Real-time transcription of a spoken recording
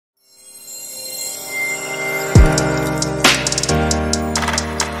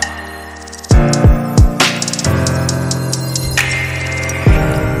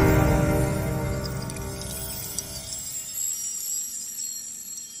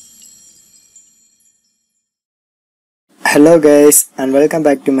Hello guys and welcome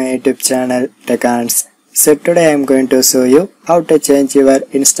back to my YouTube channel Techans. So today I am going to show you how to change your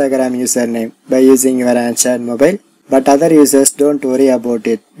Instagram username by using your Android mobile. But other users don't worry about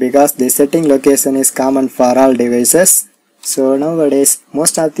it because the setting location is common for all devices. So nowadays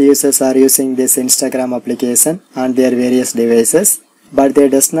most of the users are using this Instagram application on their various devices, but they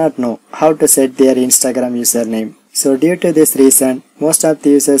does not know how to set their Instagram username. So due to this reason, most of the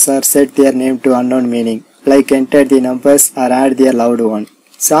users are set their name to unknown meaning, like enter the numbers or add their loved one.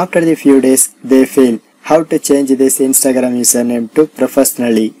 So after the few days, they feel how to change this Instagram username to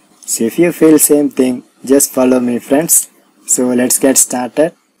professionally. So if you feel same thing, just follow me friends. So let's get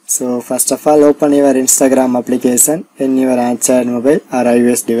started. So first of all, open your Instagram application in your Android mobile or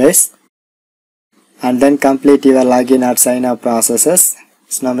iOS device, and then complete your login or sign up processes.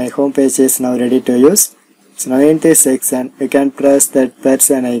 So now my home page is now ready to use. So now in this section, you can press that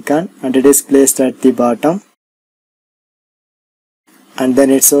person icon and it is placed at the bottom. And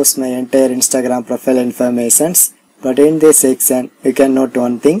then it shows my entire Instagram profile informations. But in this section, you can note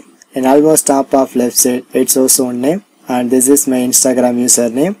one thing. In almost top of left side, it shows own name. And this is my Instagram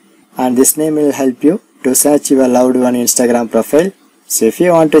username. And this name will help you to search your loved one Instagram profile. So if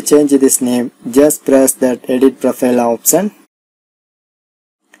you want to change this name, just press that edit profile option.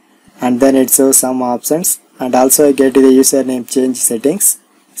 And then it shows some options. And also get the username change settings.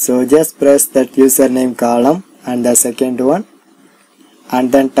 So just press that username column and the second one,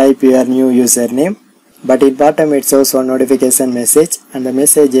 and then type your new username. But in bottom it shows one notification message, and the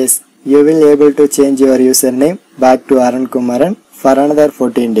message is you will able to change your username back to Arun Kumaran for another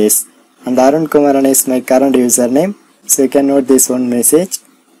 14 days. And Arun Kumaran is my current username, so you can note this one message.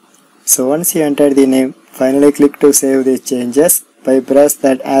 So once you enter the name, finally click to save these changes by press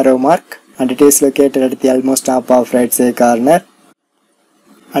that arrow mark, and it is located at the almost top of right side corner.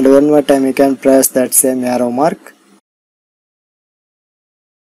 And one more time you can press that same arrow mark.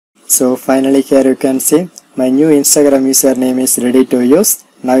 So finally here you can see my new Instagram username is ready to use.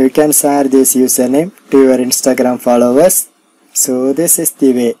 Now you can share this username to your Instagram followers. So this is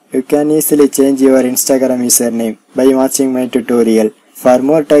the way you can easily change your Instagram username by watching my tutorial. For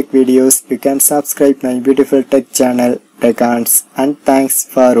more tech videos, you can subscribe my beautiful tech channel Techans, and thanks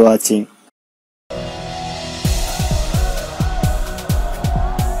for watching.